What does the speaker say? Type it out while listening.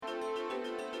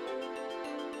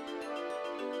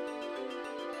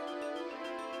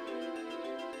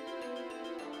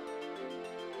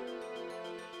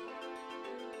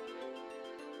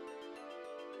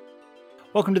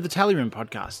Welcome to the Tally Room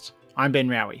podcast. I'm Ben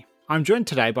Rowie. I'm joined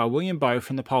today by William Bowe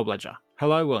from the Poll Ledger.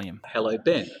 Hello, William. Hello,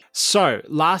 Ben. So,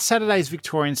 last Saturday's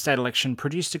Victorian state election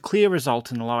produced a clear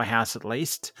result in the lower house at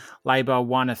least. Labor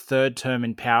won a third term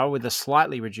in power with a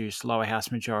slightly reduced lower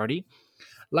house majority.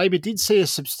 Labor did see a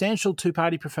substantial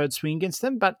two-party preferred swing against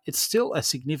them, but it's still a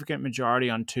significant majority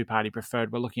on two-party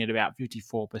preferred. We're looking at about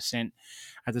 54%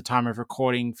 at the time of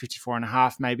recording,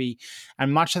 54.5% maybe,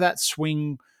 and much of that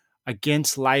swing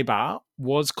against Labor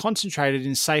was concentrated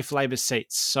in safe Labor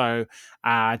seats, so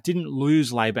didn't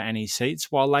lose Labor any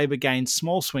seats, while Labor gained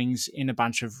small swings in a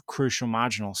bunch of crucial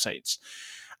marginal seats.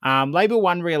 Labor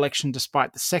won re-election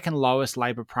despite the second lowest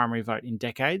Labor primary vote in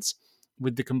decades,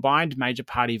 with the combined major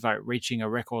party vote reaching a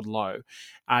record low.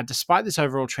 Despite this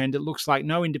overall trend, it looks like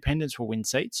no independents will win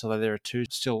seats, although there are two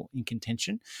still in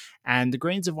contention. And the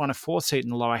Greens have won a fourth seat in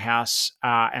the lower house,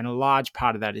 and a large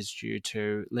part of that is due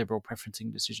to Liberal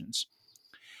preferencing decisions.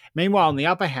 Meanwhile, in the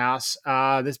upper house,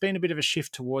 there's been a bit of a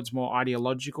shift towards more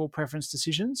ideological preference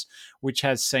decisions, which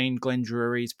has seen Glenn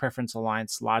Drury's preference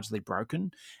alliance largely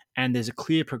broken. And there's a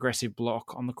clear progressive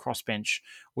bloc on the crossbench,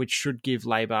 which should give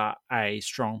Labor a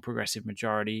strong progressive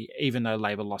majority, even though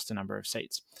Labor lost a number of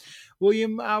seats.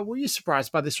 William, were you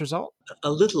surprised by this result? A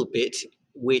little bit,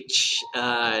 which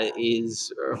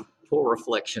is poor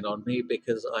reflection on me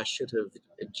because I should have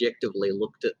objectively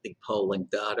looked at the polling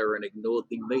data and ignored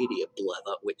the media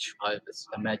blather, which I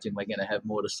imagine we're going to have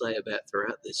more to say about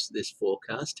throughout this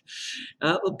forecast.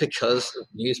 Because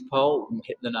Newspoll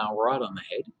hit the nail right on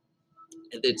the head.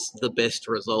 It's the best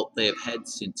result they've had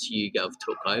since YouGov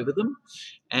took over them,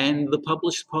 and the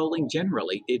published polling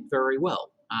generally did very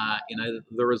well.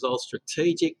 The result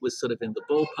strategic was sort of in the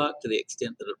ballpark to the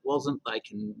extent that it wasn't. They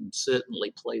can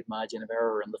certainly plead margin of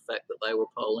error in the fact that they were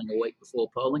polling a week before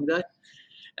polling day.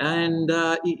 And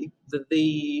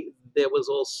there was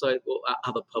also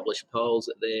other published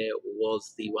polls. There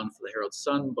was the one for the Herald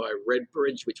Sun by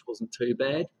Redbridge, which wasn't too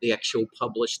bad. The actual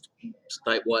published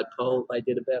statewide poll they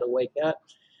did about a week out.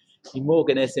 The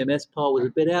Morgan SMS poll was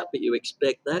a bit out, but you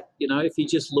expect that. If you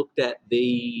just looked at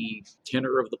the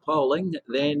tenor of the polling,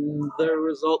 then the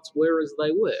results were as they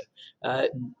were.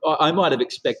 I might have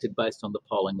expected, based on the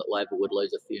polling, that Labor would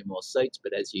lose a few more seats,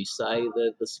 but as you say,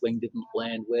 the swing didn't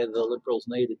land where the Liberals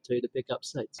needed to pick up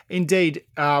seats. Indeed,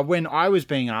 when I was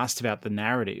being asked about the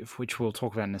narrative, which we'll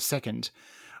talk about in a second,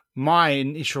 my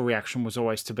initial reaction was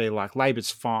always to be like,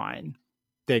 Labor's fine.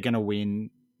 They're going to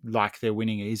win, like they're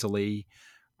winning easily.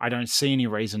 I don't see any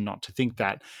reason not to think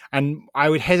that. And I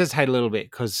would hesitate a little bit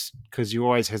because you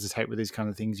always hesitate with these kind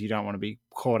of things. You don't want to be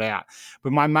caught out. But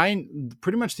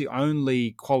pretty much the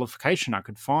only qualification I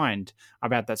could find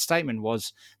about that statement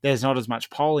was there's not as much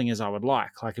polling as I would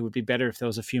like. Like, it would be better if there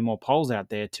was a few more polls out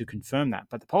there to confirm that.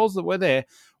 But the polls that were there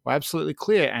were absolutely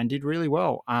clear and did really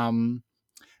well.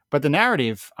 But the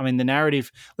narrative,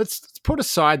 let's put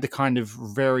aside the kind of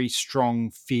very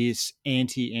strong, fierce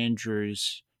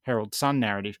anti-Andrews Herald Sun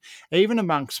narrative. Even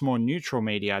amongst more neutral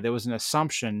media, there was an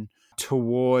assumption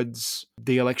towards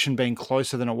the election being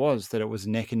closer than it was, that it was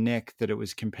neck and neck, that it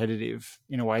was competitive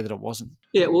in a way that it wasn't.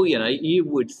 Yeah, well, you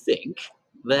would think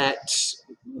that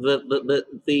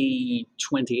the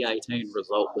 2018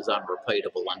 result was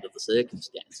unrepeatable under the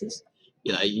circumstances.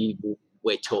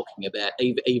 We're talking about,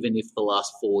 even if the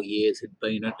last 4 years had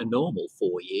been a normal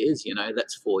 4 years,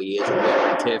 that's 4 years of wear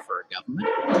and tear for a government.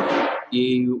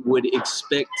 You would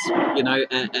expect,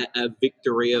 a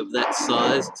victory of that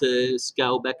size to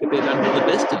scale back a bit under the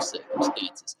best of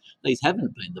circumstances. These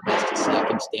haven't been the best of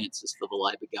circumstances for the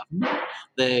Labor government.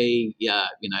 The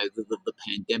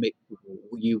pandemic,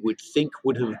 you would think,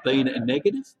 would have been a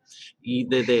negative.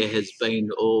 There has been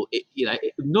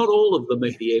not all of the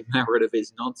media narrative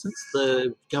is nonsense.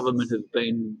 The government have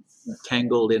been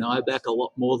tangled in IBAC a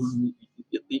lot more than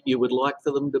you would like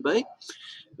for them to be.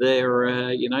 There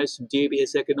are, some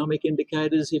dubious economic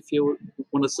indicators if you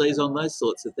want to seize on those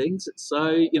sorts of things. So,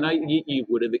 you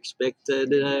would have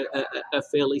expected a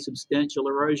fairly substantial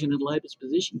erosion in Labor's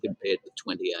position compared to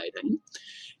 2018.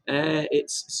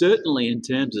 It's certainly, in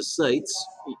terms of seats,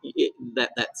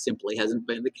 that simply hasn't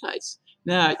been the case.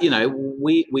 Now,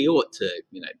 we ought to,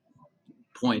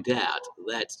 point out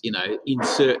that, in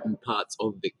certain parts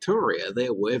of Victoria,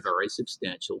 there were very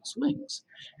substantial swings.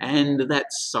 And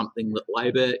that's something that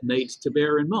Labor needs to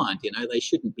bear in mind. They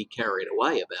shouldn't be carried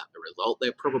away about the result.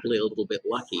 They're probably a little bit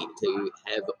lucky to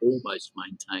have almost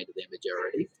maintained their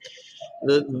majority.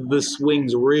 The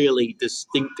swings really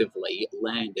distinctively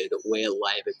landed where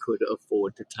Labor could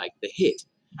afford to take the hit.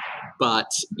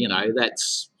 But,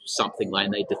 that's something they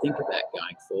need to think about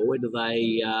going forward.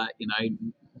 They,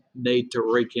 need to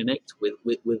reconnect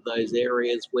with those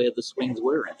areas where the swings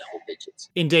were in double digits.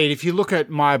 Indeed, if you look at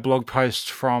my blog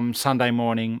post from Sunday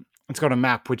morning, it's got a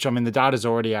map, which, I mean, the data's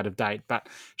already out of date, but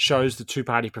shows the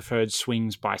two-party preferred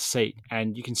swings by seat.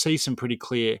 And you can see some pretty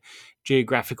clear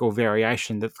geographical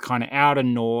variation that kind of outer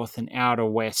north and outer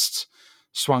west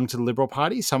swung to the Liberal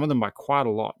Party, some of them by quite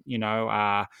a lot.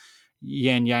 Yan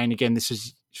Yan, again, this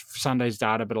is Sunday's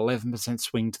data, but 11%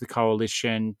 swing to the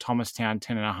coalition, Thomastown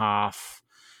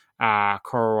 10.5%,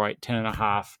 Cororoit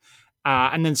 10.5%.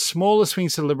 And then smaller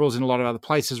swings to the Liberals in a lot of other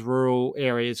places, rural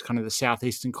areas, kind of the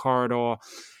southeastern corridor.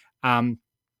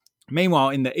 Meanwhile,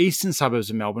 in the eastern suburbs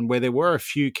of Melbourne, where there were a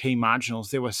few key marginals,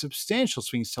 there were substantial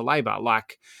swings to Labor,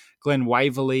 like Glen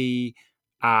Waverley,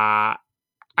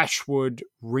 Ashwood,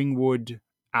 Ringwood,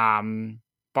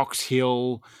 Box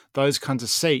Hill, those kinds of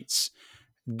seats.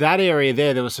 That area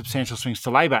there were substantial swings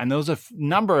to Labor, and there was a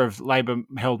number of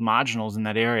Labor-held marginals in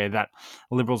that area that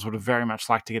Liberals would have very much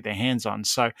liked to get their hands on.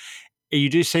 So you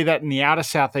do see that in the outer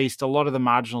southeast, a lot of the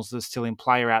marginals that are still in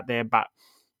play are out there. But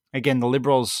again, the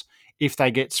Liberals, if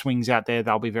they get swings out there,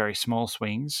 they'll be very small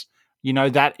swings.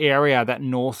 That area, that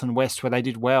north and west where they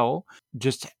did well,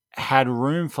 just had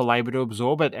room for Labor to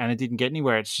absorb it, and it didn't get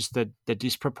anywhere. It's just the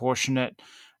disproportionate,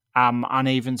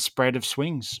 uneven spread of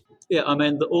swings. Yeah, I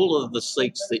mean, all of the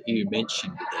seats that you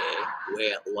mentioned there,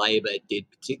 where Labor did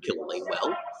particularly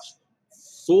well,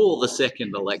 for the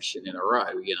second election in a row,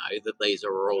 that these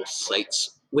are all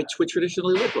seats which were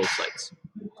traditionally Liberal seats.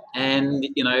 And,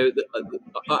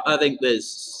 I think there's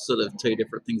sort of two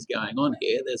different things going on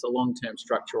here. There's a long-term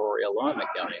structural realignment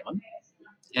going on,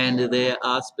 and there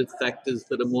are factors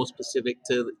that are more specific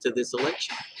to this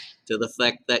election, to the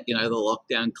fact that, the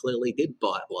lockdown clearly did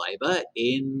bite Labor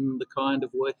in the kind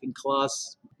of working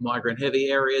class, migrant heavy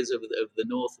areas of the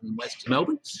north and west of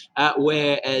Melbourne,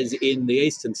 whereas in the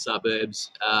eastern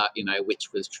suburbs,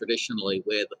 which was traditionally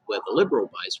where the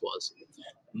Liberal base was,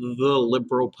 the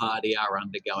Liberal Party are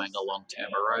undergoing a long-term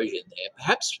erosion there,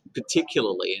 perhaps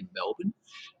particularly in Melbourne.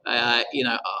 I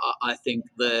think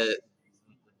the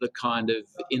kind of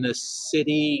inner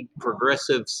city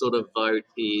progressive sort of vote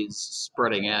is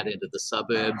spreading out into the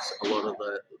suburbs. A lot of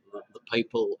the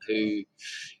people who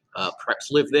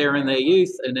perhaps lived there in their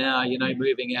youth are now,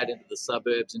 moving out into the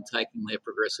suburbs and taking their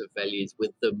progressive values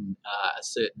with them. A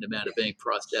certain amount of being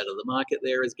priced out of the market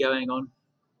there is going on.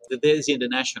 There's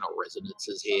international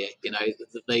resonances here.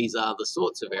 These are the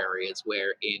sorts of areas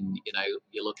where you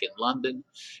look in London,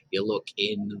 you look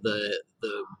in the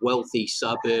wealthy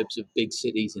suburbs of big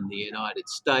cities in the United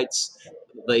States.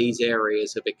 These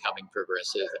areas are becoming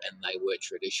progressive, and they were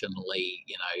traditionally,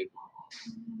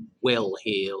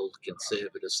 well-heeled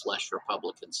conservative /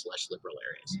 Republican / Liberal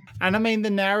areas. And I mean, the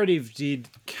narrative did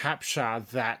capture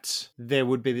that there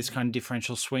would be this kind of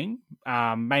differential swing.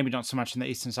 Maybe not so much in the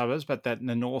eastern suburbs, but that in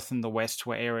the north and the west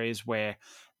were areas where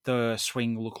the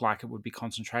swing looked like it would be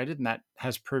concentrated, and that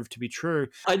has proved to be true.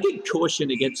 I did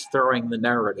caution against throwing the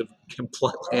narrative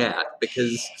completely out,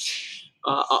 because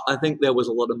I think there was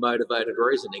a lot of motivated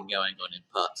reasoning going on in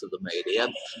parts of the media,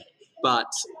 but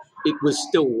it was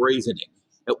still reasoning.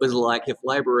 It was like, if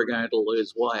Labor are going to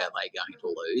lose, why are they going to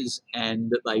lose?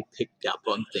 And they picked up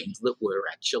on things that were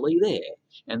actually there.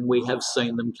 And we have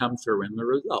seen them come through in the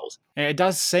result. And it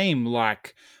does seem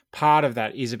like part of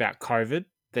that is about COVID.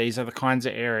 These are the kinds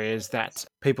of areas that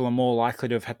people are more likely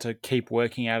to have had to keep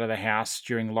working out of the house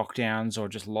during lockdowns or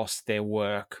just lost their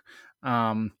work.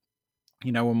 Were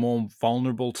more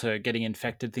vulnerable to getting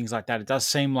infected, things like that. It does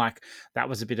seem like that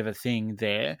was a bit of a thing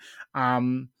there.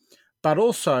 But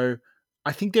also,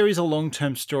 I think there is a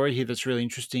long-term story here that's really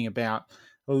interesting about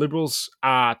the Liberals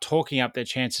are talking up their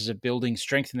chances of building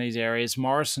strength in these areas.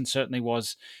 Morrison certainly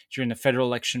was during the federal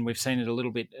election. We've seen it a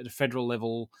little bit at a federal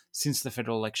level since the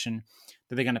federal election,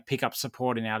 that they're going to pick up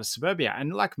support in outer suburbia,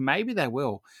 and maybe they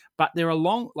will, but they're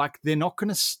not going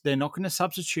to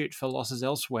substitute for losses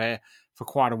elsewhere for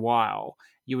quite a while.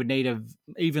 You would need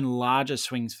even larger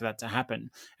swings for that to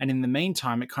happen, and in the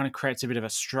meantime, it kind of creates a bit of a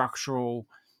structural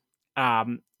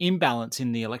imbalance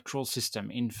in the electoral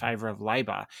system in favour of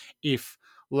Labor if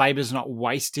Labor's not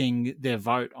wasting their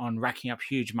vote on racking up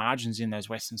huge margins in those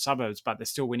western suburbs, but they're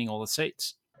still winning all the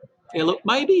seats. Yeah, look,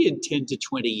 maybe in 10 to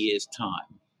 20 years'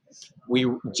 time, we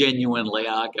genuinely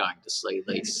are going to see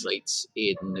these seats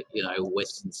in,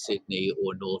 Western Sydney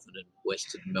or Northern and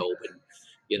Western Melbourne,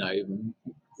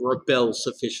 rebel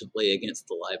sufficiently against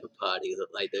the Labor Party that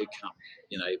they do come.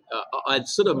 I'd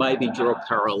sort of maybe draw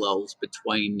parallels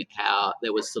between how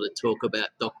there was sort of talk about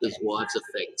doctors' wives'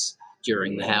 effects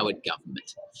during the Howard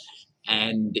government,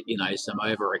 and some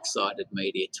overexcited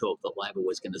media talk that Labor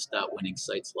was going to start winning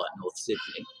seats like North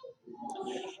Sydney.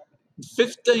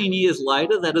 15 years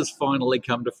later, that has finally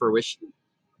come to fruition.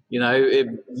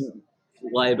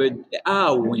 Labor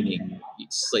are winning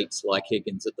seats like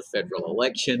Higgins at the federal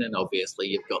election, and obviously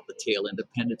you've got the teal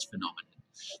independence phenomenon.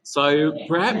 So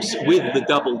perhaps with the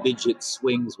double-digit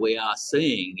swings we are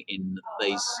seeing in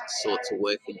these sorts of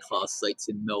working class seats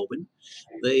in Melbourne,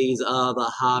 these are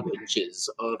the harbingers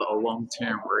of a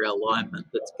long-term realignment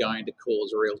that's going to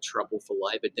cause real trouble for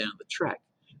Labor down the track.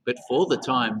 But for the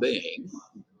time being,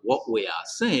 what we are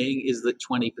seeing is that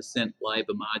 20%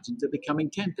 Labor margins are becoming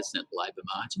 10% Labor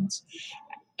margins.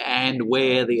 And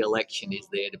where the election is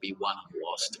there to be won and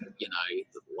lost,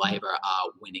 Labor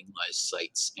are winning those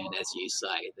seats. And as you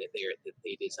say,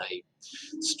 it is a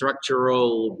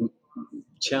structural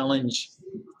challenge,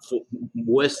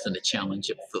 worse than a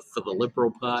challenge for the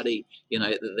Liberal Party.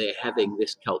 They're having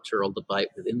this cultural debate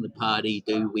within the party.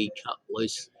 Do we cut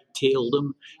loose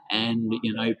tealdom and,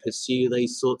 pursue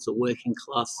these sorts of working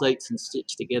class seats and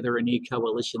stitch together a new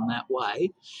coalition that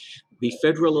way? The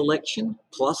federal election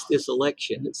plus this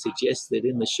election, it suggests that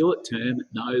in the short term,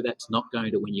 no, that's not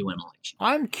going to win you an election.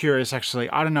 I'm curious, actually.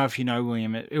 I don't know if you know,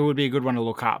 William. It would be a good one to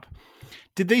look up.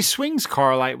 Did these swings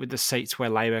correlate with the seats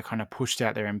where Labor kind of pushed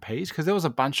out their MPs? Because there was a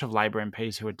bunch of Labor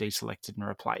MPs who were deselected and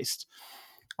replaced.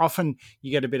 Often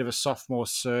you get a bit of a sophomore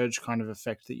surge kind of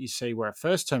effect that you see where a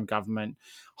first-term government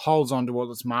holds on to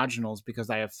all its marginals because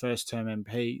they have first-term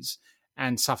MPs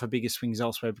and suffer bigger swings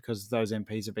elsewhere because those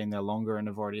MPs have been there longer and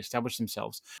have already established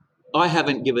themselves. I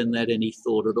haven't given that any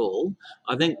thought at all.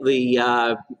 I think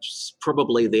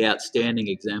probably the outstanding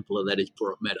example of that is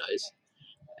Broadmeadows.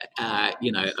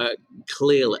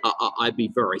 Clearly, I'd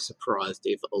be very surprised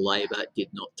if Labor did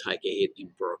not take a hit in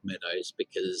Broadmeadows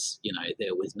because,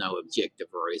 there was no objective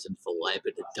reason for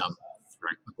Labor to dump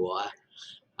Frank Maguire.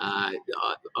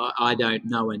 I don't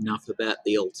know enough about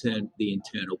the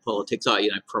internal politics.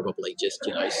 Probably just,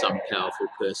 some powerful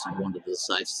person wanted a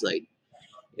safe seat.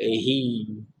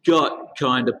 He got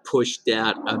kind of pushed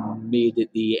out amid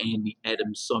the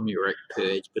Adam Somyurek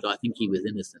purge, but I think he was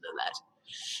innocent of that.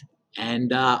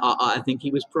 And I think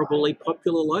he was probably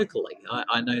popular locally.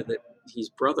 I know that his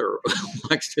brother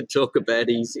likes to talk about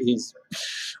his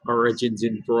origins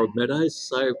in Broadmeadows,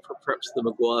 so perhaps the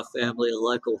Maguire family are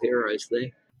local heroes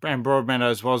there. And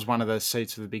Broadmeadows was one of those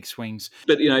seats with the big swings.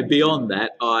 But beyond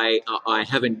that, I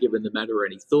haven't given the matter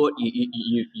any thought.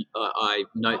 I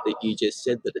note that you just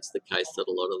said that it's the case that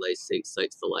a lot of these seats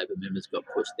for Labor members got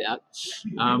pushed out.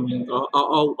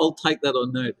 I'll take that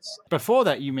on notice. Before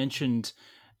that, you mentioned,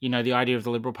 the idea of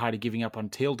the Liberal Party giving up on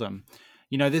tealdom.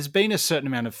 There's been a certain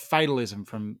amount of fatalism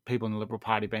from people in the Liberal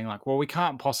Party being like, well, we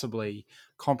can't possibly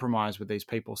compromise with these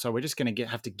people, so we're just going to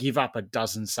have to give up a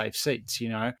dozen safe seats,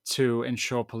 to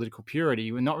ensure political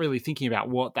purity. We're not really thinking about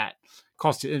what that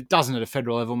cost. It doesn't at a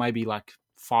federal level, maybe like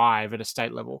 5 at a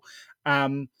state level.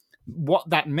 What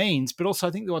that means, but also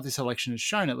I think what this election has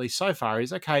shown, at least so far,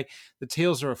 is, okay, the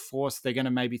Teals are a force. They're going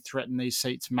to maybe threaten these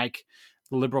seats, make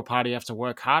the Liberal Party have to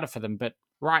work harder for them, but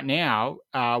right now,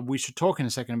 we should talk in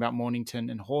a second about Mornington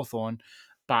and Hawthorn,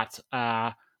 but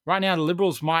right now the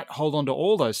Liberals might hold on to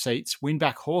all those seats, win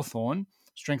back Hawthorn,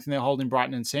 strengthen their hold in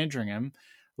Brighton and Sandringham.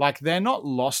 Like, they're not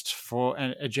lost for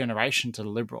a generation to the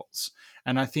Liberals.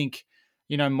 And I think,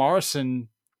 Morrison,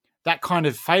 that kind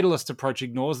of fatalist approach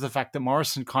ignores the fact that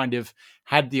Morrison kind of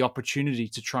had the opportunity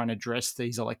to try and address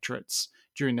these electorates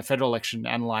during the federal election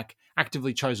and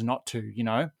actively chose not to,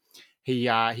 He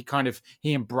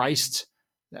embraced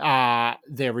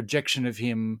their rejection of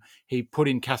him. He put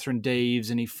in Catherine Deves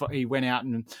and he went out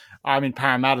and I'm in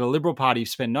Parramatta. The Liberal Party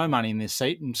spent no money in this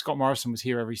seat and Scott Morrison was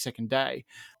here every second day.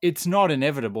 It's not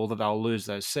inevitable that they'll lose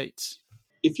those seats.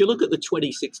 If you look at the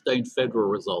 2016 federal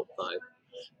result, though,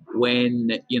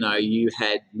 when you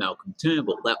had Malcolm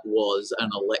Turnbull, that was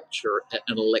an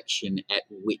election at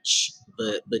which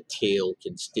the Teal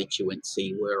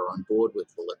constituency were on board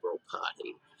with the Liberal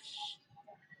Party.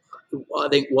 I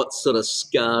think what sort of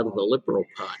scarred the Liberal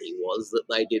Party was that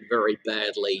they did very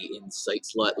badly in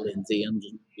seats like Lindsay and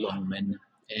Longman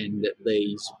and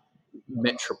these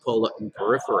metropolitan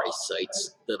periphery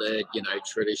seats that are,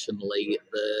 traditionally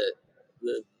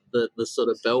the sort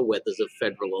of bellwethers of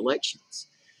federal elections.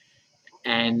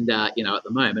 And, at the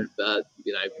moment,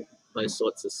 those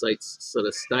sorts of seats sort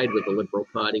of stayed with the Liberal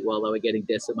Party while they were getting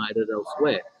decimated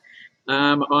elsewhere.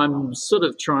 I'm sort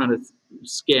of trying to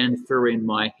scan through in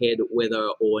my head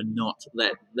whether or not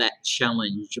that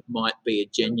challenge might be a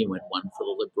genuine one for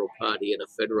the Liberal Party in a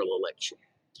federal election,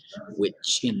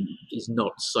 which is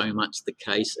not so much the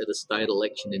case at a state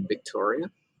election in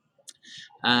Victoria.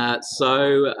 As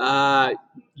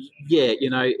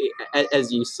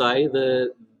you say,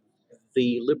 the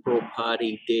Liberal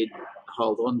Party did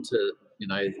hold on to,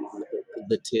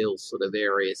 the Teal sort of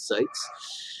area seats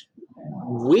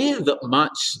with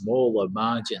much smaller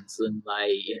margins than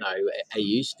they, are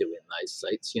used to in those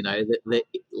seats.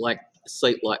 Like a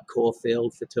seat like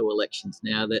Caulfield for 2 elections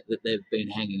now that they've been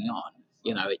hanging on.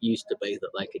 It used to be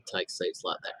that they could take seats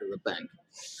like that to the bank.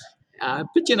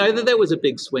 But there was a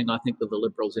big swing, I think, of the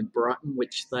Liberals in Brighton,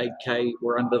 which they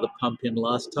were under the pump in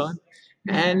last time.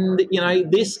 And,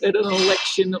 this at an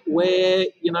election where,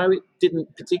 it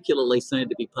didn't particularly seem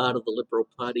to be part of the Liberal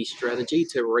Party strategy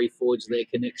to reforge their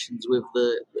connections with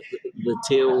the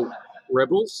Teal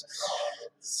rebels.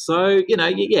 So,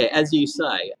 as you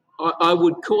say, I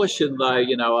would caution,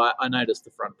 though, I noticed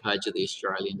the front page of the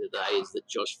Australian today is that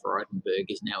Josh Frydenberg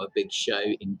is now a big show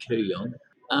in Kooyong.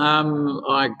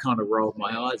 I kind of rolled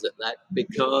my eyes at that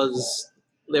because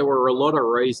there were a lot of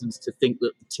reasons to think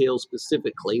that the Teal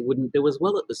specifically wouldn't do as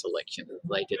well at this election as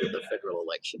they did at the federal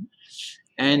election.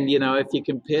 And, if you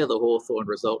compare the Hawthorn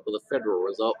result with the federal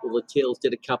result, well, the Teals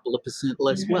did a couple of percent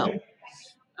less well.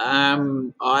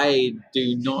 I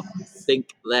do not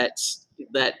think that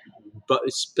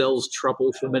spells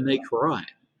trouble for Monique Ryan.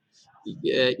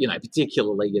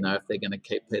 Particularly, if they're going to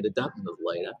keep Peter Dutton as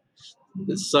leader.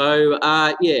 So,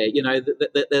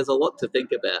 there's a lot to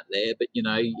think about there, but,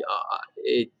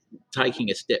 taking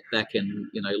a step back and,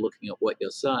 looking at what you're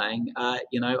saying, I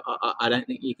don't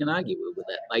think you can argue with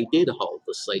that. They did hold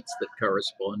the seats that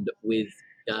correspond with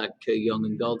Kooyong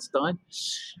and Goldstein,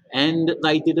 and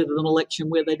they did it in an election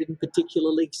where they didn't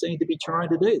particularly seem to be trying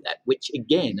to do that, which,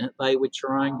 again, they were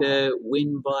trying to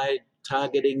win by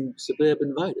targeting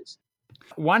suburban voters.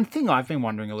 One thing I've been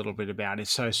wondering a little bit about is,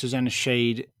 so Susanna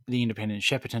Sheed, the independent,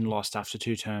 Shepparton lost after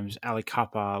 2 terms, Ali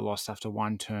Cupper lost after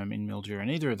 1 term in Mildura, and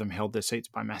neither of them held their seats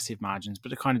by massive margins,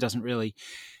 but it kind of doesn't really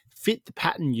fit the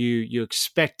pattern you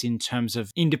expect in terms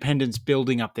of independents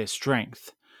building up their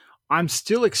strength. I'm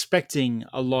still expecting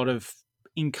a lot of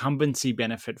incumbency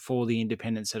benefit for the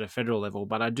independents at a federal level,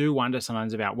 but I do wonder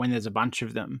sometimes about when there's a bunch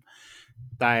of them,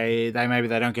 they maybe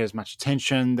they don't get as much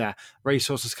attention, their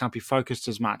resources can't be focused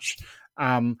as much.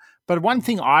 But one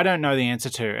thing I don't know the answer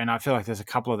to, and I feel like there's a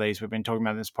couple of these we've been talking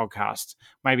about in this podcast,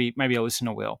 maybe a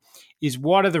listener will, is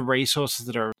what are the resources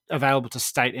that are available to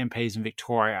state MPs in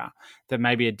Victoria that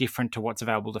maybe are different to what's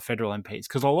available to federal MPs?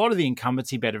 Because a lot of the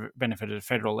incumbency benefit at a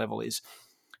federal level is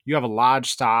you have a large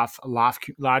staff, a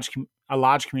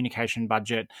large communication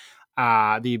budget,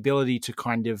 the ability to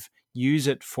kind of use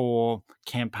it for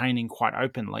campaigning quite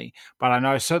openly. But I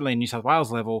know certainly in New South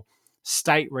Wales level,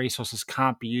 state resources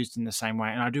can't be used in the same way.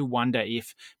 And I do wonder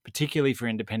if, particularly for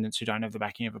independents who don't have the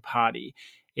backing of a party,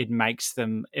 it makes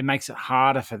it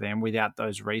harder for them without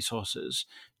those resources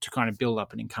to kind of build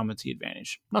up an incumbency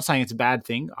advantage. I'm not saying it's a bad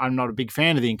thing. I'm not a big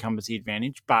fan of the incumbency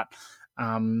advantage, but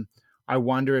I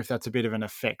wonder if that's a bit of an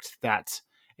effect that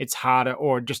it's harder,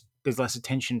 or just there's less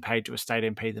attention paid to a state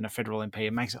MP than a federal MP.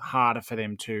 It makes it harder for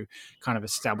them to kind of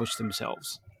establish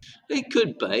themselves. It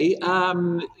could be.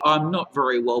 I'm not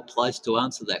very well placed to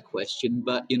answer that question,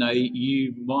 but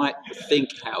you might think,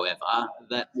 however,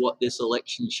 that what this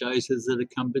election shows is that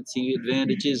incumbency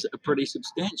advantages are pretty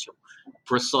substantial,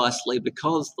 precisely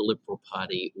because the Liberal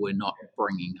Party were not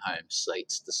bringing home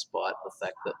seats, despite the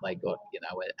fact that they got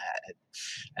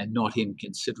a not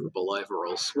inconsiderable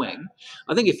overall swing.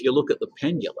 I think if you look at the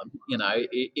pendulum, I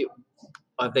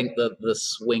think the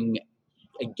swing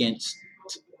against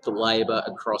to Labor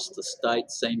across the state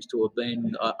seems to have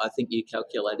been, I think you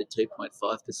calculated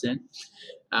 2.5%.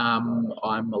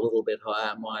 I'm a little bit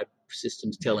higher. My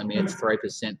system's telling me it's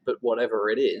 3%, but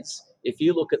whatever it is, if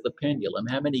you look at the pendulum,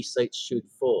 how many seats should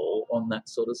fall on that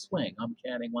sort of swing? I'm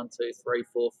counting 1, 2, 3,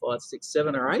 4, 5, 6,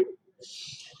 7, or 8.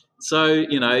 So,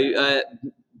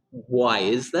 why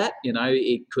is that?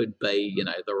 It could be,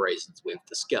 the reasons we've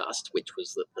discussed, which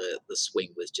was that the swing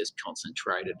was just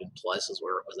concentrated in places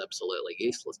where it was absolutely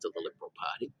useless to the Liberal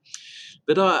Party.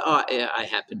 But I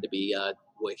happened to be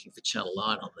working for Channel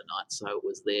 9 on the night, so it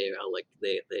was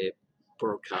their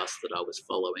broadcast that I was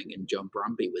following, and John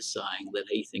Brumby was saying that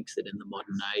he thinks that in the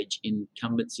modern age,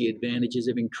 incumbency advantages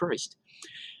have increased.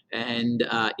 And,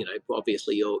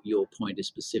 obviously your point is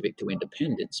specific to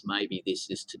independents. Maybe this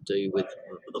is to do with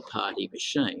the party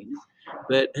machine.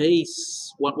 But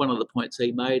one of the points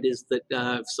he made is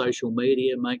that social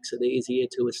media makes it easier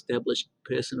to establish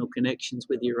personal connections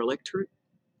with your electorate.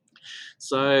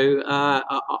 So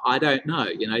I don't know.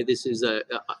 This is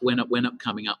we're not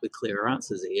coming up with clear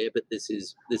answers here, but this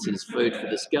is food for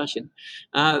discussion.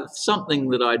 Something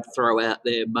that I'd throw out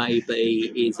there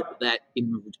maybe is that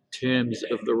in terms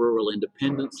of the rural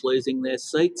independents losing their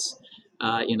seats,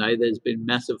 there's been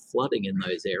massive flooding in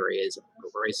those areas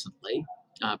recently.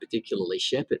 particularly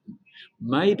Shepparton.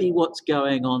 Maybe what's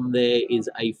going on there is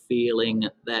a feeling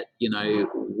that,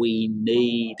 we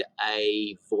need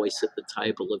a voice at the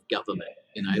table of government.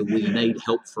 We need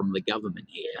help from the government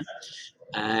here.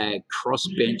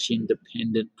 Crossbench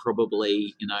independent,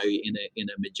 probably, in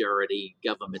a majority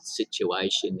government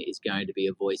situation, is going to be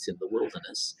a voice in the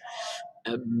wilderness.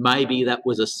 Maybe that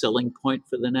was a selling point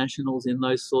for the Nationals in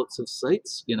those sorts of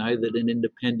seats, that an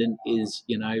independent is,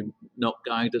 not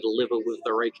going to deliver with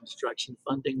the reconstruction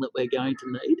funding that we're going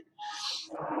to need.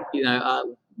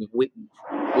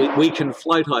 We can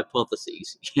float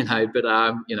hypotheses, but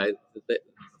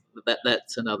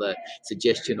that's another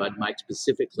suggestion I'd make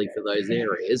specifically for those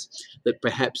areas that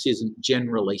perhaps isn't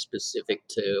generally specific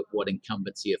to what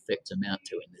incumbency effects amount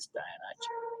to in this day and age.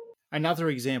 Another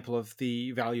example of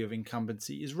the value of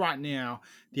incumbency is right now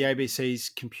the ABC's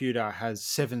computer has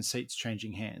 7 seats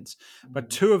changing hands, but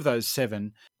 2 of those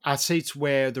 7 are seats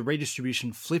where the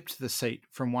redistribution flipped the seat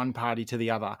from one party to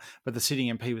the other, but the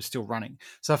sitting MP was still running.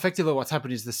 So effectively what's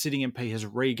happened is the sitting MP has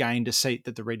regained a seat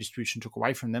that the redistribution took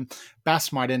away from them.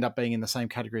 Bass might end up being in the same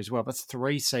category as well. That's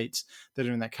 3 seats that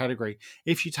are in that category.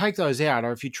 If you take those out,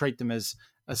 or if you treat them as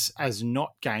not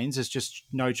gains, as just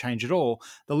no change at all,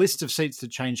 the list of seats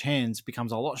that change hands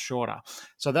becomes a lot shorter.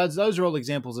 So those are all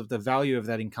examples of the value of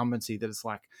that incumbency, that it's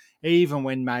like, even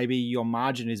when maybe your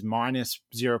margin is minus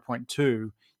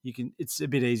 0.2, it's a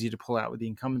bit easier to pull out with the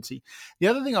incumbency. The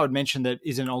other thing I would mention that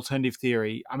is an alternative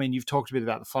theory, I mean, you've talked a bit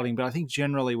about the flooding, but I think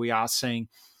generally we are seeing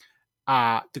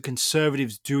the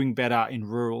Conservatives doing better in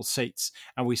rural seats.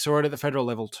 And we saw it at the federal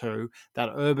level too,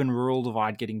 that urban-rural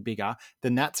divide getting bigger. The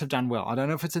Nats have done well. I don't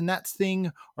know if it's a Nats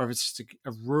thing or if it's just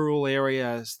a rural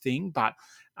areas thing, but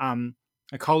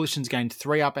a coalition's gained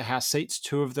 3 upper house seats.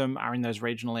 2 of them are in those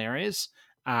regional areas.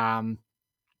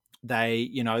 They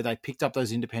picked up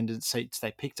those independent seats.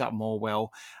 They picked up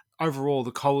Morwell. Overall,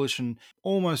 the coalition,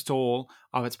 almost all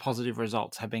of its positive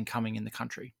results have been coming in the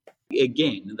country.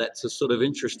 Again, that's a sort of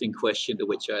interesting question to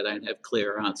which I don't have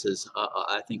clear answers.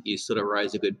 I think you sort of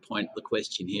raise a good point. The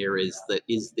question here is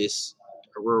this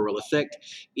a rural effect?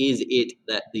 Is it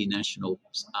that the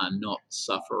Nationals are not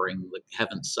suffering,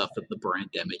 haven't suffered the brain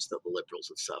damage that the Liberals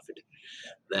have suffered?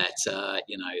 That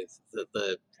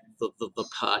the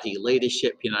party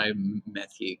leadership,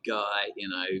 Matthew Guy,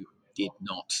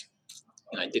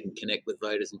 didn't connect with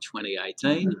voters in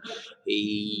 2018.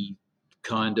 He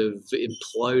kind of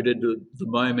imploded the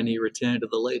moment he returned to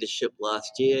the leadership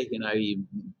last year. He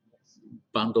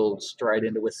bundled straight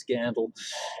into a scandal.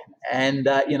 And,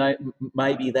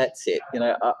 maybe that's it.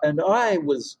 And I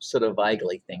was sort of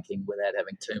vaguely thinking, without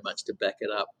having too much to back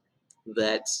it up,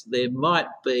 that there might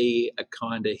be a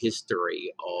kind of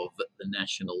history of the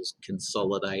Nationals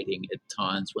consolidating at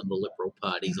times when the Liberal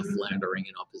parties are floundering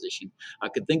in opposition. I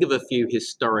could think of a few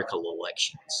historical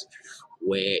elections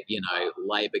where,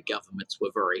 Labor governments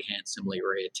were very handsomely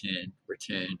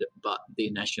returned, but the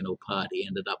National Party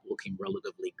ended up looking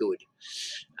relatively good.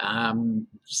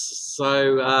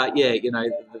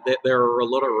 There are a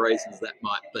lot of reasons that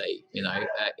might be,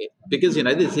 because,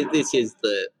 this is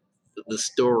the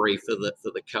story for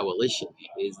the coalition,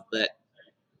 is that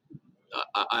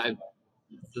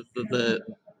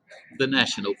the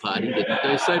National Party didn't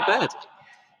do so badly.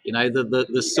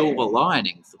 The silver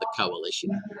lining for the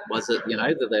coalition was that,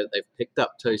 that they've picked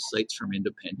up 2 seats from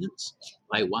independents.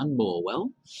 They won Morwell.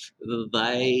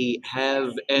 They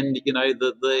have, and,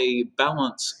 the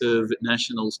balance of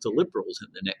Nationals to Liberals in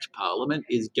the next parliament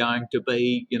is going to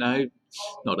be,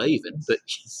 not even, but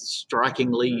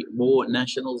strikingly more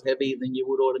Nationals heavy than you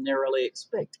would ordinarily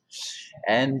expect.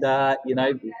 And,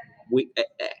 we,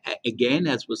 again,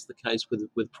 as was the case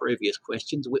with previous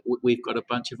questions, we've got a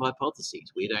bunch of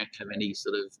hypotheses. We don't have any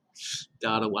sort of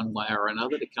data one way or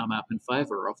another to come up in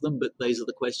favour of them, but these are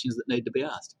the questions that need to be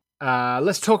asked.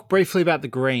 Let's talk briefly about the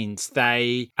Greens.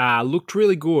 They looked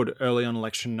really good early on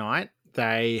election night.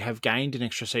 They have gained an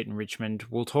extra seat in Richmond.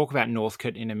 We'll talk about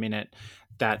Northcote in a minute.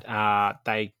 That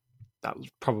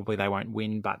probably they won't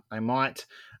win, but they might.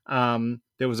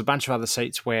 There was a bunch of other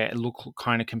seats where it looked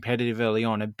kind of competitive early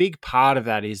on. A big part of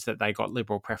that is that they got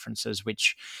Liberal preferences,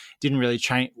 which didn't really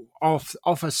change off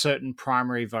a certain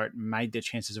primary vote and made their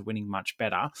chances of winning much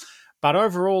better. But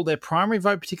overall, their primary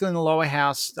vote, particularly in the lower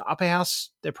house, the upper house,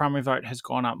 their primary vote has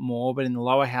gone up more, but in the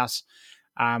lower house,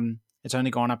 it's only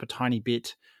gone up a tiny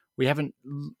bit. We haven't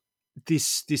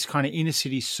this kind of inner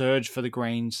city surge for the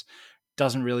Greens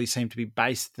doesn't really seem to be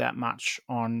based that much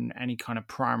on any kind of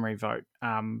primary vote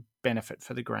benefit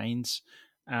for the Greens.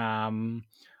 I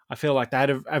feel like they had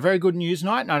a very good news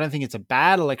night, and I don't think it's a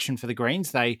bad election for the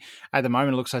Greens. They, at the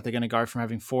moment, it looks like they're going to go from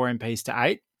having 4 MPs to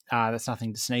 8. That's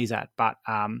nothing to sneeze at, but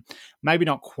maybe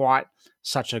not quite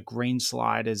such a green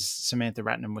slide as Samantha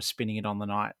Ratnam was spinning it on the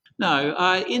night.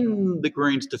 No, in the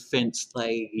Greens' defence,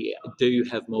 they do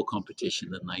have more competition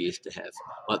than they used to have.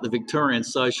 Like the Victorian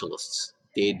Socialists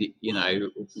did,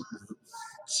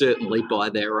 certainly by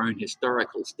their own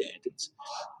historical standards,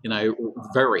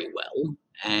 very well.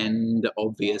 And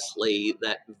obviously,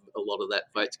 that a lot of that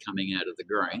vote's coming out of the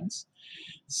Greens.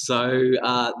 So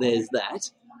there's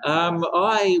that.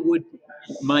 I would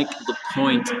make the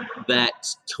point that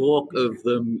talk of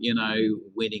them,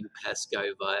 winning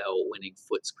Pascoe Vale, winning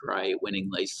Footscray,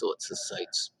 winning these sorts of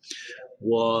seats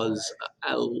was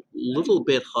a little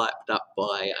bit hyped up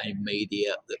by a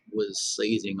media that was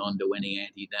seizing onto any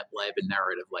anti-Labor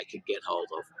narrative they could get hold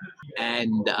of.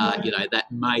 And, that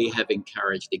may have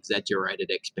encouraged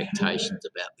exaggerated expectations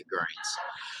about the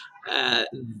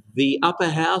Greens. The upper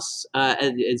house,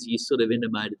 as you sort of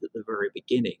intimated at the very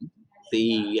beginning,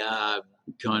 the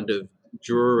kind of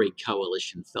Drury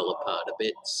coalition fell apart a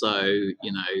bit. So,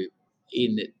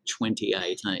 in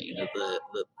 2018,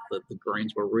 the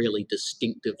Greens were really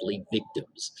distinctively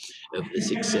victims of the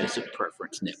success of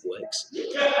preference networks.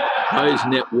 Those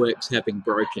networks having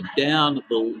broken down,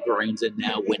 the Greens are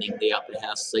now winning the upper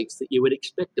house seats that you would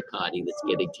expect a party that's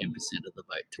getting 10% of the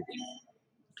vote to win.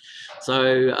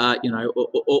 So,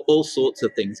 all sorts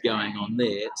of things going on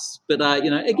there. But,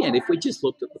 again, if we just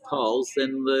looked at the polls,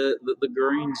 then the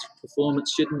Greens'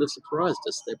 performance shouldn't have surprised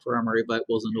us. Their primary vote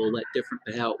wasn't all that different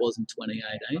to how it was in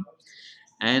 2018.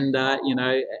 And,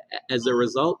 as a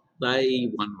result,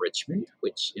 they won Richmond,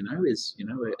 which, is,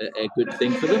 a good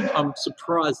thing for them. I'm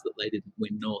surprised that they didn't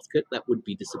win Northcote. That would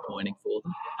be disappointing for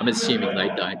them. I'm assuming they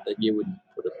don't, that you wouldn't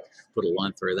put a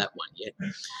line through that one yet.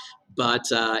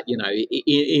 But,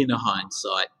 in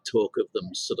hindsight, talk of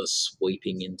them sort of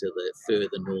sweeping into the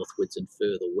further northwards and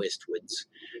further westwards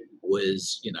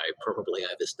was, probably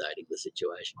overstating the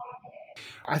situation.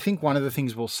 I think one of the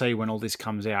things we'll see when all this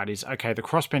comes out is, okay, the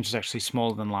crossbench is actually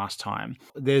smaller than last time.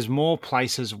 There's more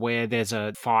places where there's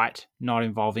a fight not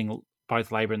involving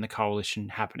both Labor and the coalition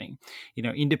happening.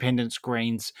 Independents,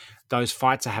 Greens, those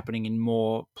fights are happening in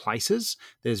more places.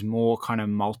 There's more kind of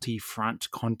multi-front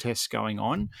contests going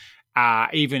on,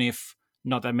 even if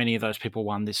not that many of those people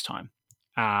won this time.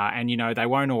 And they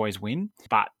won't always win,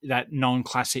 but that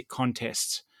non-classic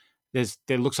contests,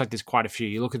 there looks like there's quite a few.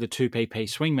 You look at the 2PP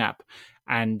swing map,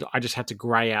 and I just had to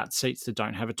grey out seats that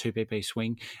don't have a 2PP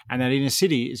swing, and that inner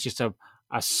city is just a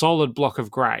solid block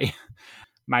of grey.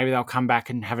 Maybe they'll come back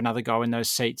and have another go in those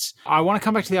seats. I want to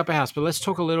come back to the upper house, but let's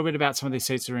talk a little bit about some of these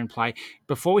seats that are in play.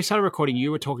 Before we started recording,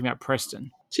 you were talking about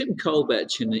Preston. Tim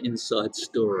Colbatch in the Inside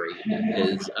Story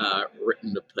has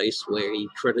written a piece where he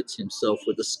credits himself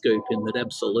with a scoop in that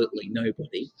absolutely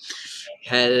nobody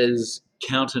has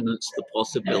countenanced the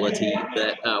possibility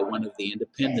that one of the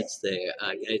independents there,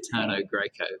 Gaetano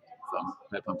Greco, I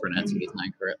hope I'm pronouncing his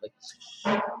name correctly,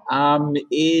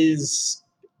 is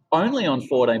only on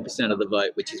 14% of the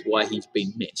vote, which is why he's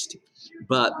been missed.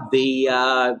 But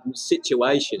the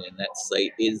situation in that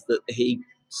seat is that he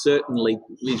certainly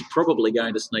is probably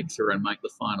going to sneak through and make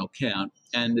the final count.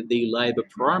 And the Labor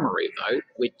primary vote,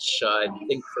 which I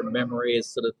think from memory is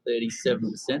sort of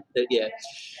 37%,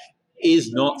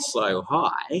 is not so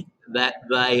high that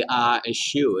they are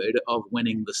assured of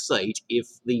winning the seat if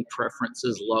the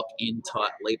preferences lock in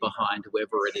tightly behind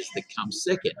whoever it is that comes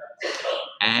second.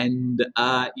 And,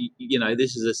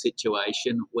 this is a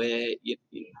situation where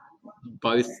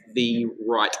both the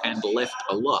right and left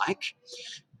alike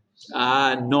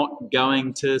are not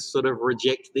going to sort of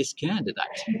reject this candidate.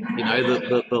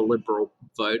 The Liberal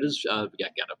voters are going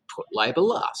to put Labor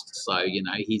last. So,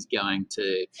 he's going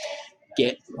to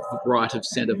get right of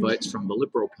centre votes from the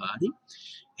Liberal Party.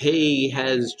 He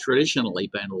has traditionally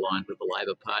been aligned with the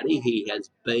Labor Party. He has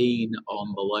been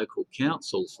on the local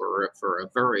council for a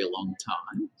very long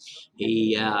time.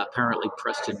 He apparently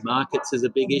Preston Markets is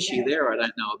a big issue there. I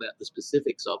don't know about the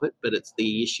specifics of it, but it's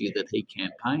the issue that he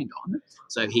campaigned on.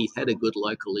 So he's had a good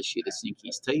local issue to sink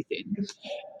his teeth in.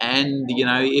 And,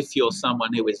 if you're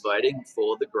someone who is voting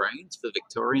for the Greens, for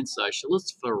Victorian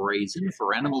Socialists, for Reason,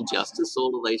 for Animal Justice,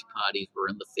 all of these parties were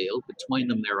in the field. Between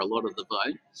them, there are a lot of the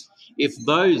vote. If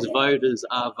those voters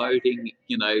are voting,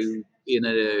 in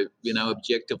a,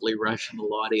 objectively rational,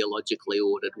 ideologically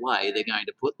ordered way, they're going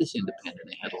to put this independent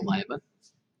ahead of Labor.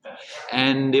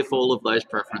 And if all of those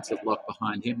preferences lock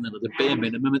behind him, then at a bare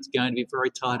minimum, it's going to be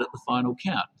very tight at the final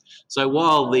count. So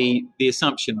while the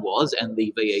assumption was, and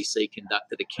the VEC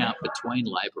conducted a count between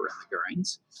Labor and the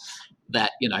Greens,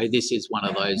 that, this is one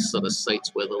of those sort of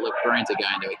seats where the Greens are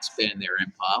going to expand their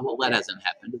empire. Well, that hasn't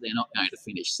happened. They're not going to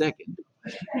finish second.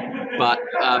 But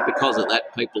because of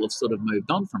that, people have sort of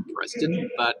moved on from Preston.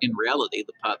 But in reality,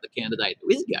 the candidate who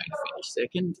is going to finish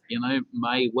second,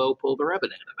 may well pull the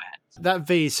rabbit out of the hat. That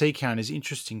VEC count is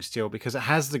interesting still because it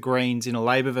has the Greens in a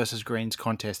Labor versus Greens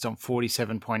contest on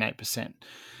 47.8%.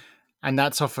 And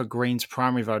that's off a Greens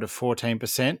primary vote of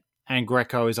 14%. And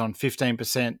Greco is on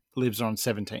 15%, Libs are on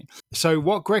 17%. So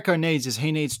what Greco needs is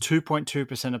he needs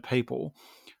 2.2% of people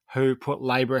who put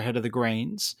Labor ahead of the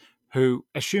Greens, who,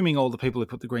 assuming all the people who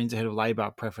put the Greens ahead of Labor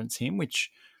preference him,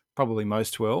 which probably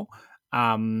most will,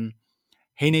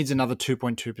 he needs another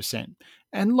 2.2%.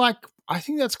 And I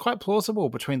think that's quite plausible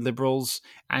between Liberals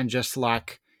and just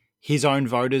his own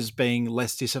voters being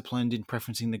less disciplined in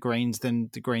preferencing the Greens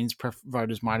than the Greens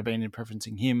voters might have been in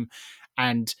preferencing him.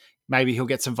 And maybe he'll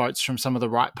get some votes from some of the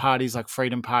right parties like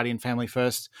Freedom Party and Family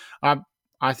First.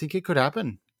 I think it could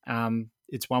happen.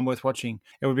 It's one worth watching.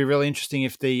 It would be really interesting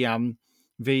if the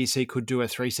VEC could do a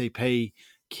 3CP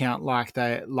count like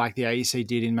the AEC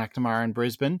did in McNamara and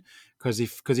Brisbane, because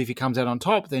if he comes out on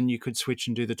top, then you could switch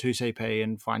and do the 2CP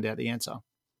and find out the answer.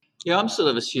 Yeah, I'm sort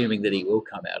of assuming that he will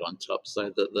come out on top,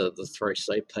 so that the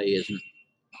 3CP isn't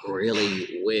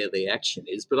really where the action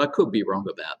is, but I could be wrong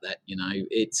about that.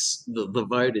 It's the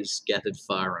vote is scattered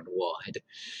far and wide.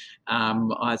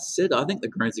 I think the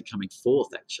Greens are coming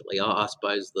fourth, actually. I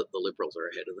suppose that the Liberals are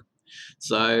ahead of them.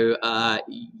 So,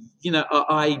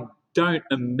 I don't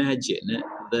imagine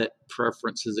that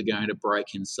preferences are going to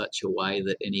break in such a way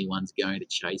that anyone's going to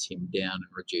chase him down and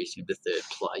reduce him to third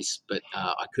place, but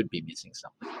I could be missing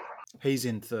something. He's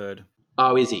in third.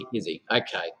 Oh, is he? Is he?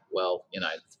 Okay. Well,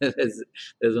 there's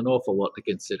an awful lot to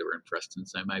consider in Preston,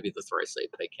 so maybe the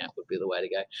 3CP count would be the way to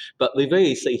go. But the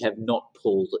VEC have not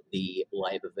pulled the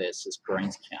Labor versus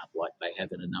Greens count like they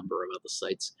have in a number of other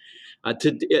seats.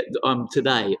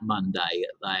 Today, Monday,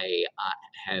 they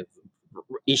have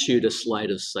issued a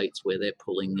slate of seats where they're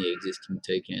pulling the existing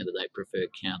two-candidate preferred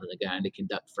count, and they're going to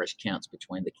conduct fresh counts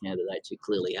between the candidates who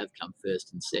clearly have come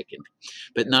first and second.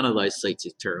 But none of those seats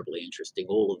is terribly interesting.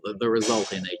 All of the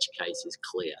result in each case is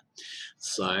clear.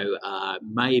 So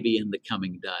maybe in the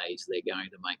coming days they're going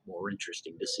to make more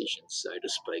interesting decisions, so to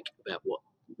speak, about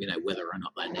whether or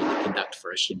not they need to conduct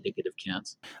fresh indicative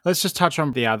counts. Let's just touch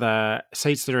on the other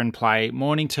seats that are in play.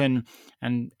 Mornington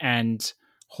and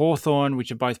Hawthorn,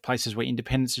 which are both places where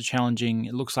independents are challenging.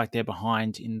 It looks like they're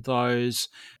behind in those.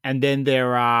 And then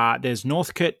there's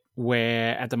Northcote,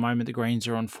 where at the moment the Greens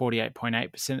are on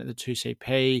 48.8% of the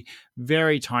 2CP.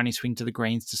 Very tiny swing to the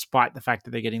Greens, despite the fact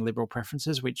that they're getting Liberal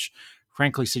preferences, which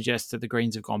frankly suggests that the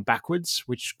Greens have gone backwards,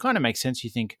 which kind of makes sense. You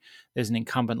think there's an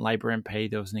incumbent Labor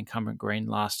MP, there was an incumbent Green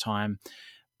last time,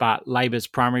 but Labor's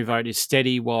primary vote is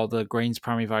steady while the Greens'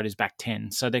 primary vote is back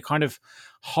 10. So they're kind of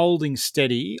holding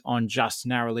steady on just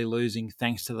narrowly losing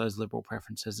thanks to those Liberal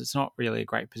preferences. It's not really a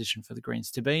great position for the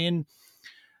Greens to be in.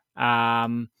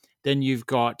 Then we've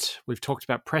talked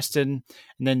about Preston,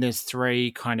 and then there's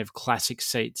three kind of classic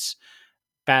seats: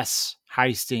 Bass,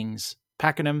 Hastings,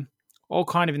 Pakenham, all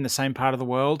kind of in the same part of the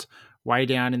world, way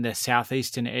down in the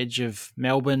southeastern edge of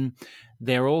Melbourne.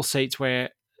 They're all seats where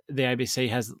the ABC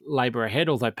has Labor ahead,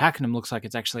 although Pakenham looks like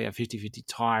it's actually a 50-50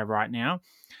 tie right now.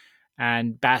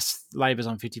 And Bass, Labor's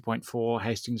on 50.4,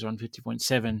 Hastings are on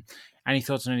 50.7. Any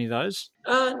thoughts on any of those?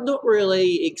 Not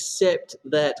really, except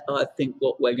that I think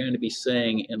what we're going to be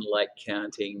seeing in late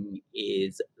counting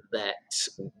is that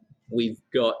we've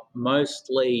got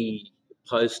mostly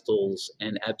postals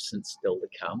and absence still to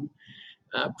come.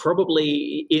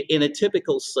 Probably in a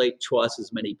typical seat, twice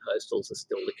as many postals are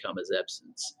still to come as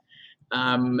absence.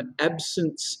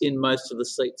 Absence in most of the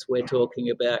seats we're talking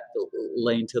about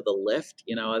lean to the left.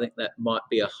 I think that might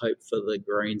be a hope for the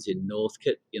Greens in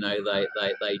Northcote.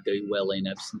 They do well in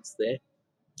absence there,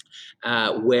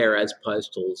 whereas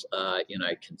postals are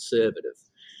conservative.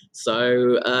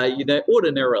 So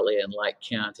ordinarily in late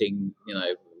counting,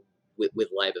 with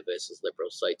Labor versus Liberal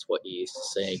seats, what you're used to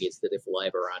seeing is that if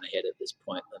Labor aren't ahead at this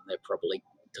point, then they're probably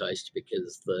toast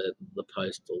because the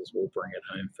postals will bring it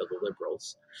home for the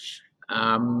Liberals.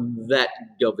 That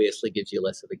obviously gives you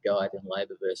less of a guide in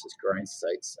Labor versus Greens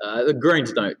seats. The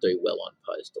Greens don't do well on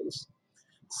postals.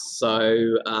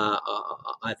 So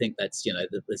I think that's,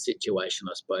 the situation,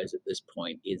 I suppose, at this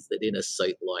point is that in a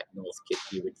seat like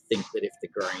Northcote, you would think that if the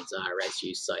Greens are, as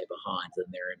you say, behind, then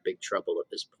they're in big trouble at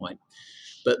this point.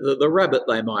 But the rabbit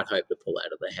they might hope to pull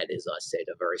out of the hat is, I said,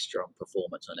 a very strong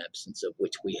performance on absence, of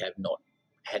which we have not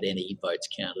had any votes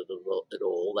counted at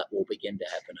all. That will begin to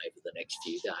happen over the next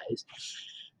few days.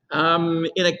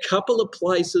 In a couple of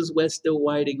places, we're still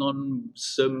waiting on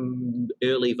some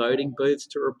early voting booths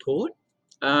to report.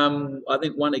 I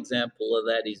think one example of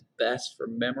that is Bass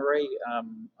from memory. I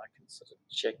can sort of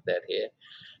check that here.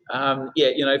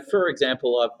 Yeah, for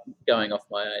example, I'm going off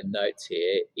my own notes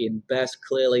here. In Bass,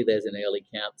 clearly there's an early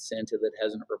count centre that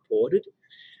hasn't reported.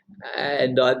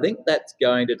 And I think that's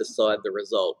going to decide the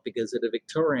result because at a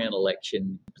Victorian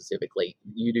election specifically,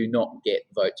 you do not get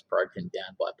votes broken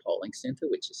down by polling centre,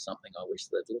 which is something I wish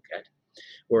they'd look at.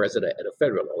 Whereas at a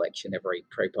federal election, every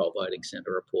pre-poll voting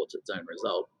centre reports its own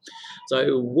result.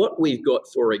 So what we've got,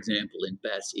 for example, in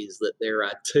Bass is that there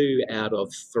are 2 out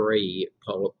of 3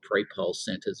 pre-poll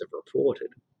centres have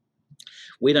reported.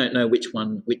 We don't know which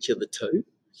of the 2.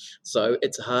 So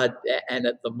it's hard. And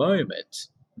at the moment,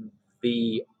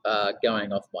 the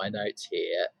going off my notes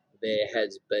here, there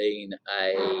has been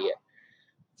a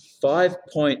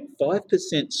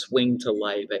 5.5% swing to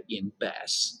Labor in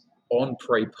Bass on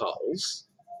pre-polls,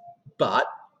 but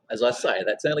as I say,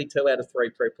 that's only 2 out of 3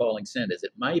 pre-polling centres.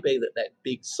 It may be that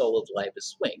big solid Labor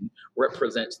swing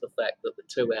represents the fact that the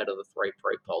 2 out of the 3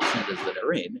 pre-poll centres that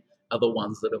are in are the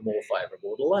ones that are more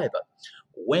favourable to Labor.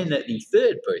 When the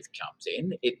third booth comes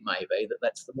in, it may be that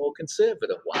that's the more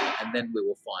conservative one, and then we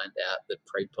will find out that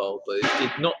pre-poll booth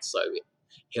did not so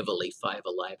heavily favour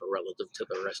Labor relative to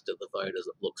the rest of the voters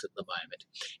it looks at the moment.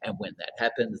 And when that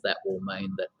happens, that will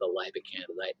mean that the Labor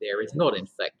candidate there is not in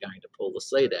fact going to pull the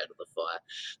seat out of the fire.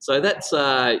 So that's,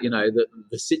 the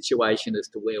situation as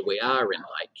to where we are in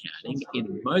late counting.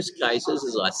 In most cases,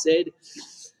 as I said,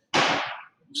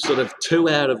 sort of 2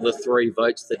 out of the 3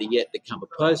 votes that are yet to come are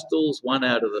postals, 1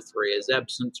 out of the 3 is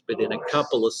absence, but in a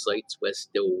couple of seats we're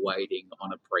still waiting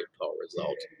on a pre-poll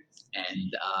result.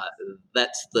 And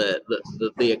that's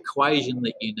the equation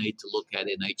that you need to look at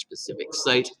in each specific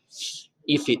seat.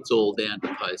 If it's all down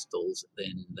to postals,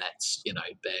 then that's,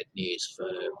 bad news for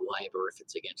Labor. If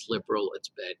it's against Liberal, it's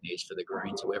bad news for the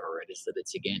Greens, whoever it is that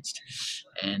it's against.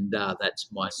 And that's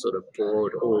my sort of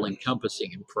broad,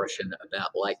 all-encompassing impression about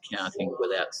late counting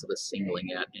without sort of singling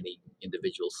out any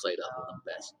individual seat other than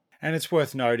Bass. And it's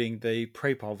worth noting the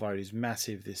pre-poll vote is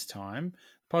massive this time.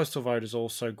 Postal vote has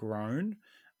also grown,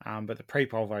 but the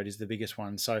pre-poll vote is the biggest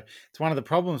one. So it's one of the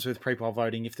problems with pre-poll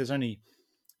voting. If there's only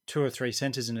 2 or 3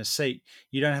 centres in a seat,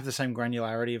 you don't have the same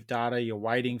granularity of data. You're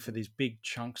waiting for these big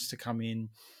chunks to come in.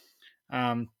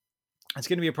 It's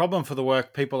going to be a problem for the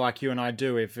work people like you and I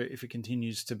do if it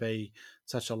continues to be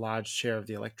such a large share of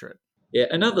the electorate. Yeah,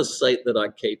 another seat that I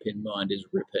keep in mind is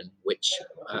Ripon, which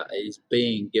is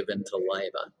being given to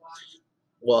Labor.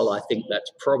 While I think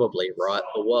that's probably right,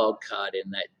 the wild card in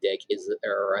that deck is that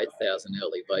there are 8,000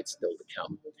 early votes still to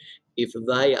come. If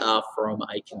they are from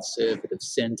a Conservative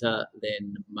centre,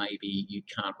 then maybe you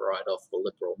can't write off the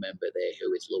Liberal member there,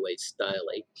 who is Louise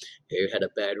Staley, who had a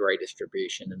bad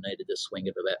redistribution and needed a swing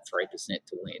of about 3%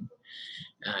 to win.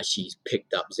 She's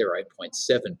picked up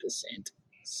 0.7%.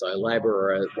 So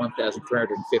Labor are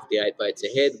 1,358 votes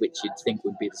ahead, which you'd think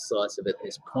would be decisive at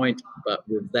this point. But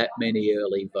with that many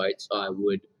early votes, I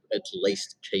would at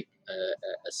least keep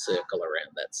a circle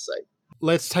around that seat.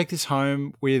 Let's take this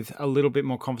home with a little bit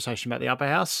more conversation about the upper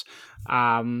house.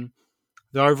 The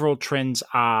overall trends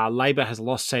are Labor has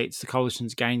lost seats, the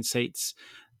coalition's gained seats,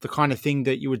 the kind of thing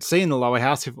that you would see in the lower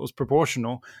house if it was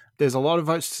proportional. There's a lot of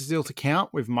votes still to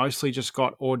count. We've mostly just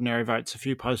got ordinary votes, a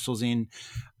few postals in,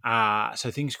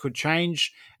 so things could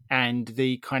change. And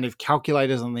the kind of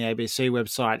calculators on the ABC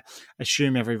website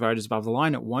assume every vote is above the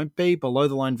line. It won't be. Below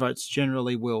the line votes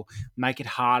generally will make it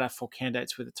harder for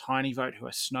candidates with a tiny vote who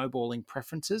are snowballing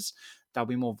preferences. They'll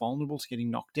be more vulnerable to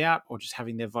getting knocked out or just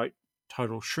having their vote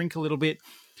total shrink a little bit.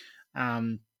 At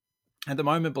the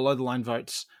moment, below the line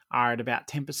votes are at about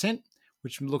 10%,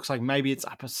 which looks like maybe it's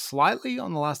up slightly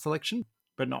on the last election,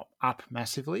 but not up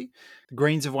massively. The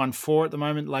Greens have won 4 at the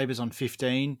moment, Labor's on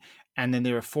 15, and then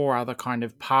there are 4 other kind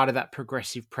of part of that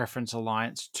progressive preference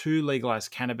alliance to legalise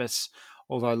cannabis,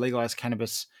 although legalised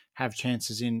cannabis have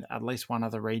chances in at least one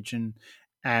other region,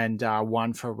 and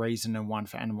 1 for Reason and 1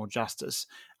 for Animal Justice.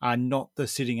 Not the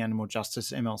sitting Animal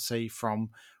Justice MLC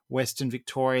from Western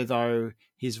Victoria, though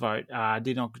his vote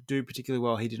did not do particularly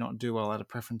well. He did not do well out of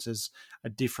preferences. A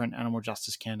different animal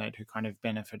justice candidate who kind of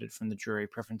benefited from the jury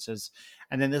preferences.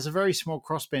 And then there's a very small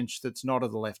crossbench that's not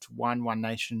of the left. One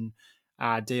Nation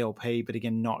DLP, but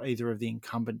again, not either of the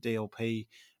incumbent DLP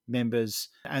members,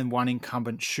 and 1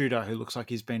 incumbent shooter who looks like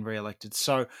he's been re-elected.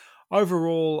 So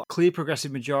overall, clear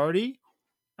progressive majority.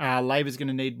 Labor's going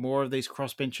to need more of these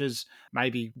crossbenchers.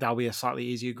 Maybe they'll be a slightly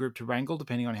easier group to wrangle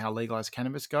depending on how legalised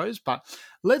cannabis goes. But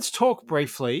let's talk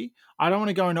briefly. I don't want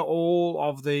to go into all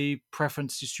of the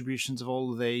preference distributions of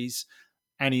all of these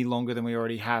any longer than we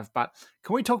already have. But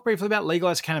can we talk briefly about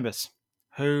legalised cannabis,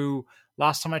 who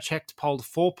last time I checked polled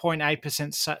 4.8%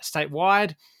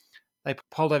 statewide. They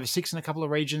polled over 6 in a couple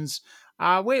of regions.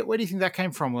 Where do you think that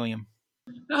came from, William?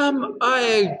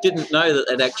 I didn't know that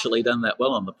they'd actually done that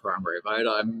well on the primary vote.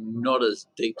 I'm not as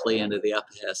deeply into the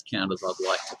upper house count as I'd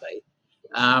like to be.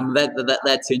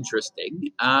 That's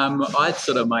interesting. I'd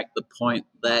sort of make the point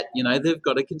that they've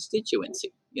got a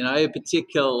constituency.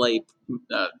 Particularly,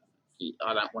 I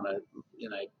don't want to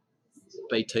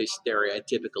be too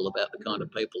stereotypical about the kind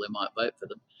of people who might vote for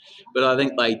them, but I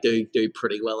think they do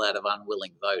pretty well out of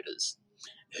unwilling voters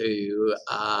who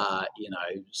are,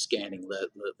 scanning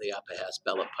the upper house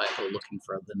ballot paper looking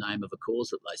for the name of a cause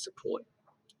that they support.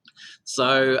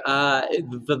 So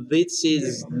this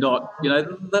is not,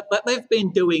 they've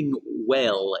been doing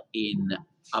well in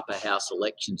upper house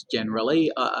elections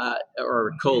generally. I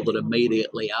recall that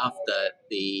immediately after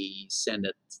the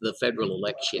federal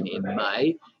election in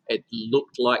May, it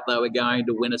looked like they were going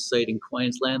to win a seat in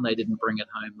Queensland. They didn't bring it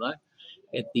home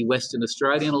though. At the Western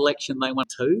Australian election, they won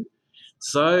 2.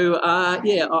 So,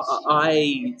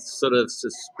 I sort of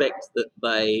suspect that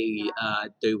they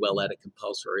do well out of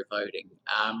compulsory voting.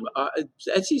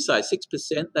 As you say,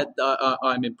 6%,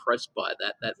 I'm impressed by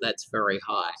that. That's very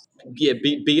high. Yeah,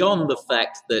 beyond the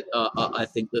fact that I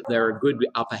think that they're a good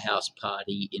upper house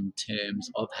party in terms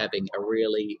of having a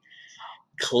really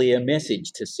clear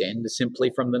message to send simply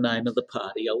from the name of the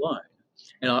party alone.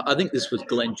 And I think this was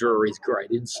Glenn Drury's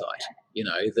great insight,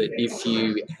 that if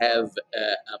you have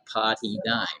a party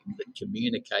name that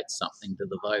communicates something to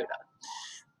the voter,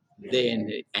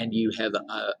 and you have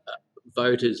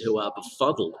voters who are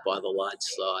befuddled by the large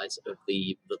size of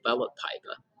the ballot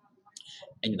paper,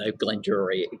 and Glenn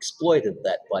Drury exploited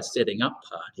that by setting up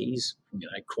parties,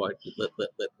 quote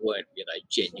that weren't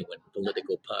genuine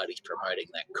political parties promoting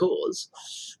that cause.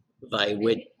 They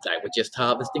were just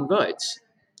harvesting votes.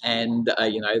 And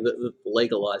the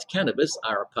legalised cannabis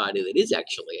are a party that is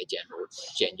actually a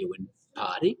genuine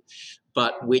party,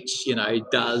 but which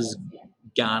does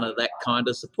garner that kind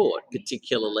of support,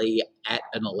 particularly at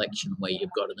an election where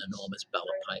you've got an enormous ballot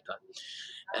paper.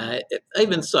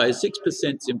 Even so, 6%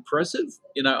 is impressive.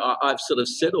 I've sort of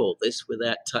said all this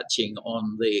without touching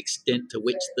on the extent to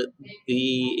which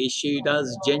the issue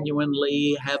does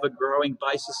genuinely have a growing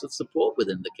basis of support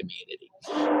within the community.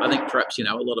 I think perhaps, a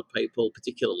lot of people,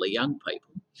 particularly young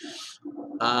people,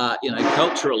 are,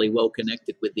 culturally well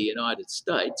connected with the United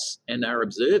States and are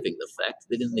observing the fact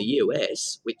that in the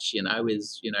US, which,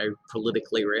 is,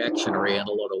 politically reactionary in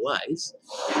a lot of ways,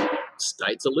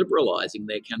 states are liberalising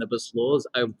their cannabis laws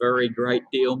a very great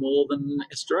deal more than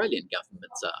Australian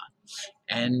governments are.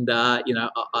 And,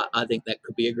 I think that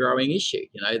could be a growing issue,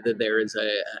 that there is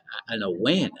an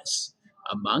awareness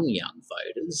among young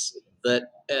voters that,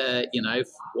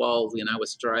 while,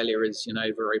 Australia is,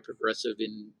 very progressive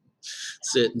in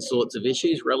certain sorts of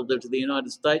issues relative to the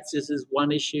United States, this is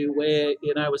one issue where,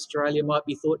 Australia might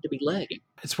be thought to be lagging.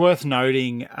 It's worth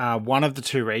noting one of the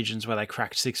 2 regions where they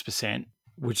cracked 6%,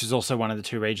 which is also one of the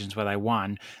 2 regions where they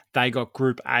won, they got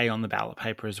Group A on the ballot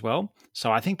paper as well.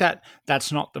 So I think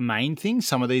that's not the main thing.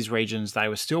 Some of these regions, they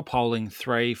were still polling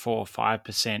 3, 4,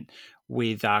 5%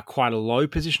 with quite a low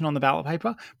position on the ballot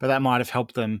paper, but that might have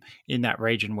helped them in that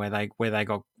region where they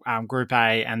got Group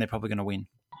A, and they're probably going to win.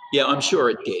 Yeah, I'm sure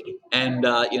it did. And,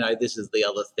 this is the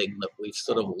other thing that we've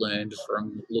sort of learned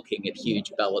from looking at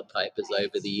huge ballot papers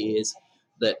over the years,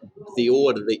 that the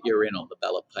order that you're in on the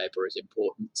ballot paper is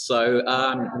important. So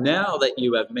now that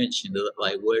you have mentioned that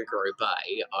they were Group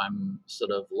A, I'm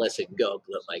sort of less agog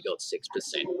that they got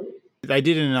 6%. They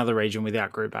did in another region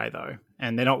without Group A, though,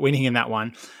 and they're not winning in that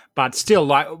one. But still,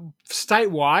 like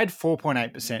statewide,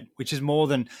 4.8%, which is more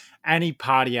than any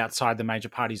party outside the major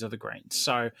parties of the Greens.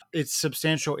 So it's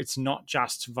substantial. It's not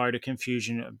just voter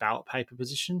confusion of ballot paper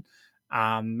position.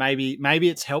 Maybe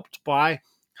it's helped by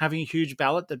having a huge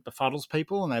ballot that befuddles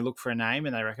people and they look for a name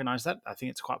and they recognise that. I think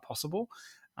it's quite possible.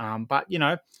 But,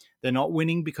 they're not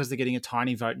winning because they're getting a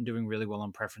tiny vote and doing really well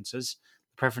on preferences.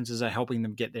 Preferences are helping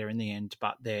them get there in the end,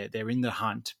 but they're in the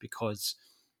hunt because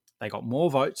they got more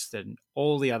votes than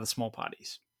all the other small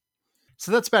parties.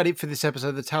 So that's about it for this episode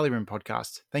of the Tally Room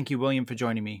podcast. Thank you, William, for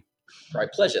joining me.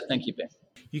 Great pleasure. Thank you, Ben.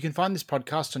 You can find this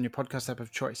podcast on your podcast app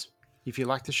of choice. If you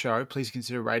like the show, please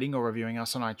consider rating or reviewing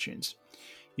us on iTunes.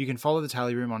 You can follow the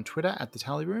Tally Room on Twitter at the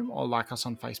Tally Room or like us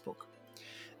on Facebook.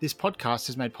 This podcast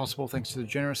is made possible thanks to the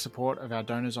generous support of our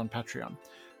donors on Patreon.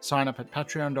 Sign up at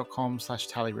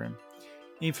patreon.com/tallyroom.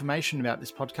 Information about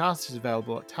this podcast is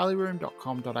available at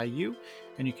tallyroom.com.au,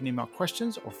 and you can email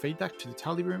questions or feedback to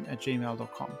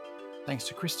thetallyroom@gmail.com. Thanks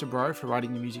to Chris DeBro for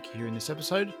writing the music here in this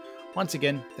episode. Once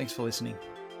again, thanks for listening.